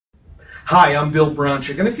Hi, I'm Bill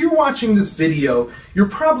Brownchick, and if you're watching this video, you're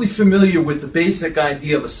probably familiar with the basic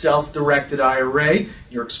idea of a self-directed IRA.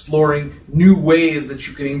 You're exploring new ways that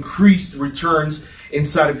you can increase the returns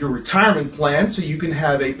inside of your retirement plan so you can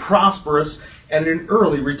have a prosperous and an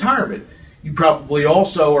early retirement. You probably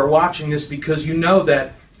also are watching this because you know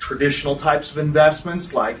that traditional types of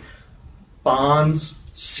investments like bonds,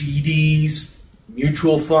 CDs,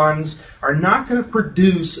 mutual funds are not going to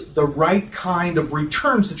produce the right kind of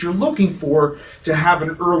returns that you're looking for to have an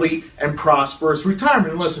early and prosperous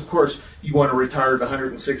retirement, unless, of course, you want to retire at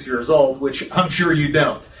 106 years old, which I'm sure you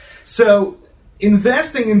don't. So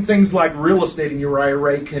investing in things like real estate in your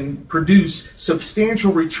IRA can produce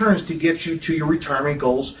substantial returns to get you to your retirement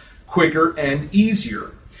goals quicker and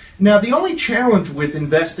easier. Now, the only challenge with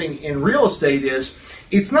investing in real estate is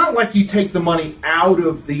it's not like you take the money out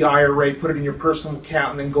of the IRA, put it in your personal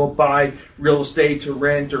account, and then go buy real estate to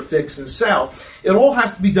rent or fix and sell. It all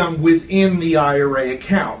has to be done within the IRA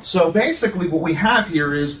account. So basically what we have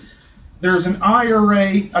here is there's an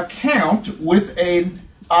IRA account with an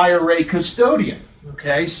IRA custodian.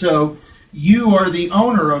 Okay, so you are the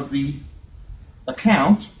owner of the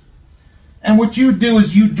account, and what you do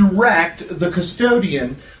is you direct the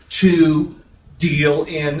custodian to deal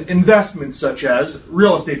in investments such as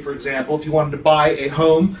real estate. For example, if you wanted to buy a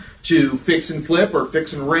home to fix and flip or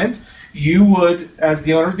fix and rent, you would, as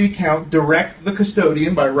the owner of the account, direct the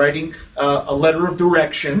custodian by writing a letter of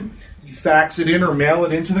direction. You fax it in or mail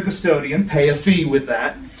it into the custodian, pay a fee with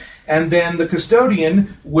that, and then the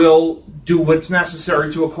custodian will do what's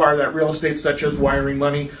necessary to acquire that real estate, such as wiring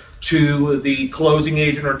money to the closing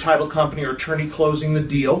agent or title company or attorney closing the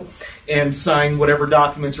deal, and sign whatever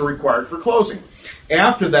documents are required for closing.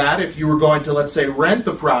 After that, if you were going to, let's say, rent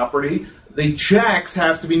the property, the checks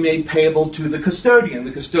have to be made payable to the custodian.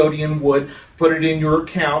 The custodian would put it in your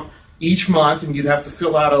account each month, and you'd have to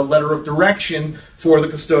fill out a letter of direction for the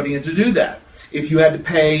custodian to do that. If you had to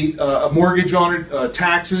pay a mortgage on it,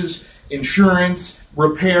 taxes, insurance,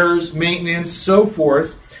 repairs, maintenance, so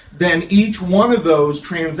forth, then each one of those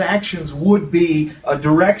transactions would be a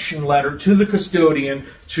direction letter to the custodian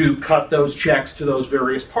to cut those checks to those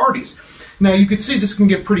various parties. Now, you can see this can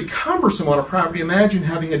get pretty cumbersome on a property. Imagine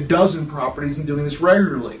having a dozen properties and doing this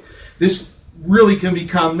regularly. This really can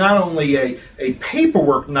become not only a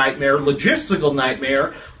paperwork nightmare, logistical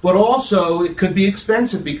nightmare, but also it could be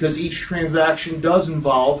expensive because each transaction does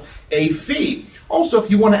involve a fee. Also,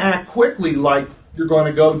 if you want to act quickly, like you're going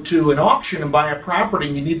to go to an auction and buy a property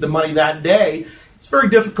and you need the money that day, it's very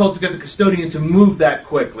difficult to get the custodian to move that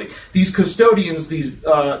quickly. These custodians,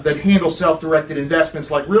 that handle self-directed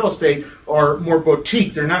investments like real estate, are more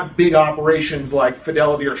boutique. They're not big operations like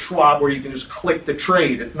Fidelity or Schwab where you can just click the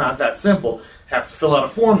trade. It's not that simple. You have to fill out a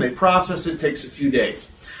form, they process it, takes a few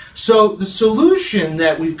days. So the solution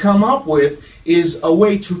that we've come up with is a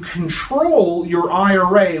way to control your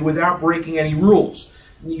IRA without breaking any rules.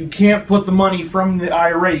 You can't put the money from the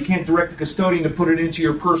IRA, you can't direct the custodian to put it into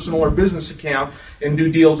your personal or business account and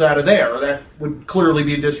do deals out of there. That would clearly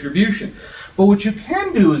be a distribution. But what you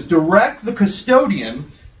can do is direct the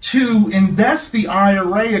custodian to invest the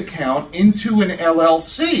IRA account into an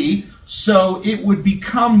LLC so it would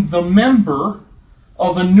become the member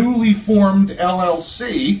of a newly formed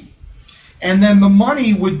LLC, and then the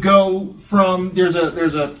money would go from, there's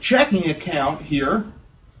a checking account here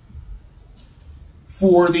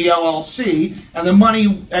for the LLC, and the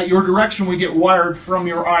money at your direction would get wired from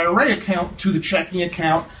your IRA account to the checking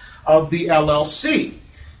account of the LLC.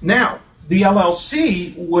 Now, the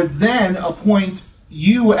LLC would then appoint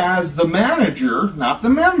you as the manager, not the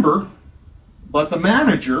member, but the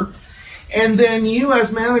manager, and then you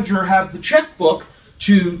as manager have the checkbook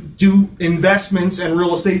to do investments and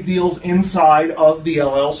real estate deals inside of the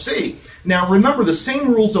LLC. Now remember, the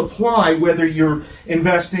same rules apply whether you're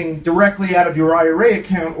investing directly out of your IRA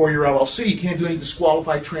account or your LLC. You can't do any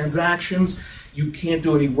disqualified transactions. You can't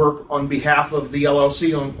do any work on behalf of the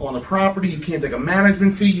LLC on the property. You can't take a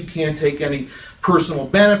management fee. You can't take any personal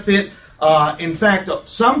benefit. In fact,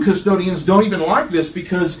 some custodians don't even like this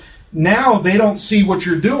because now they don't see what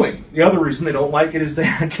you're doing. The other reason they don't like it is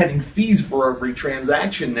they're getting fees for every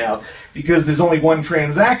transaction now because there's only one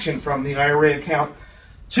transaction from the IRA account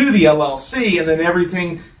to the LLC, and then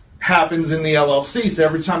everything happens in the LLC. So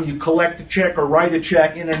every time you collect a check or write a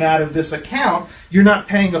check in and out of this account, you're not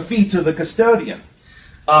paying a fee to the custodian.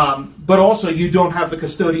 But also you don't have the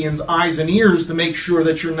custodian's eyes and ears to make sure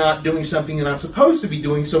that you're not doing something you're not supposed to be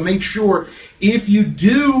doing. So make sure if you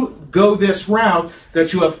do go this route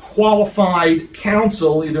that you have qualified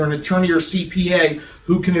counsel, either an attorney or CPA,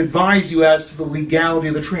 who can advise you as to the legality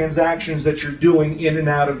of the transactions that you're doing in and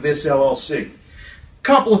out of this LLC.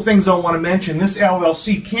 Couple of things I want to mention. This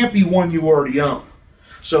LLC can't be one you already own.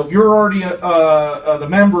 So if you're already the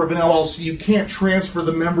member of an LLC, you can't transfer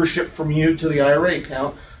the membership from you to the IRA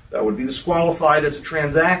account. That would be disqualified as a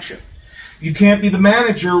transaction. You can't be the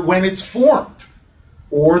manager when it's formed,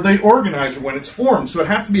 or the organizer when it's formed. So it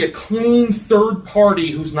has to be a clean third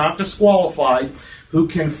party who's not disqualified, who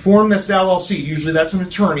can form this LLC. Usually that's an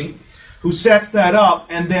attorney who sets that up,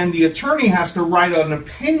 and then the attorney has to write an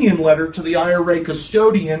opinion letter to the IRA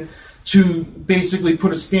custodian to basically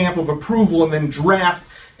put a stamp of approval and then draft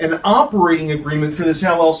an operating agreement for this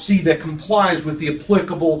LLC that complies with the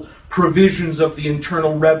applicable provisions of the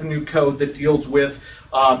Internal Revenue Code that deals with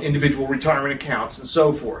individual retirement accounts and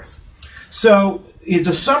so forth. So,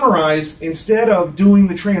 to summarize, instead of doing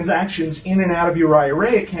the transactions in and out of your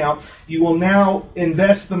IRA account, you will now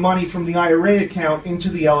invest the money from the IRA account into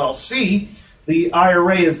the LLC. The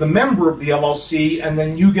IRA is the member of the LLC, and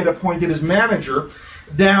then you get appointed as manager.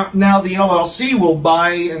 Now the LLC will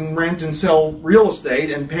buy and rent and sell real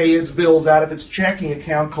estate and pay its bills out of its checking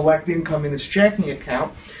account, collect income in its checking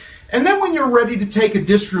account. And then when you're ready to take a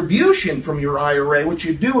distribution from your IRA, what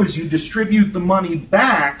you do is you distribute the money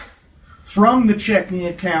back from the checking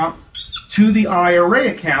account to the IRA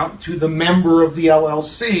account, to the member of the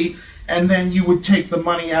LLC, and then you would take the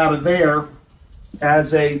money out of there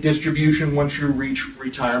as a distribution once you reach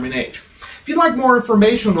retirement age. If you'd like more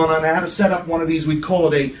information on how to set up one of these, we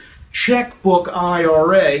call it a Checkbook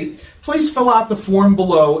IRA, please fill out the form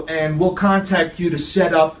below and we'll contact you to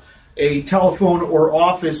set up a telephone or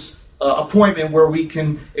office appointment where we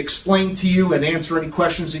can explain to you and answer any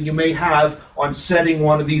questions that you may have on setting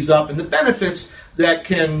one of these up and the benefits that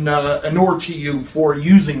can inure to you for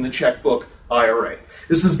using the Checkbook IRA.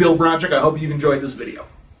 This is Bill Bronchick. I hope you've enjoyed this video.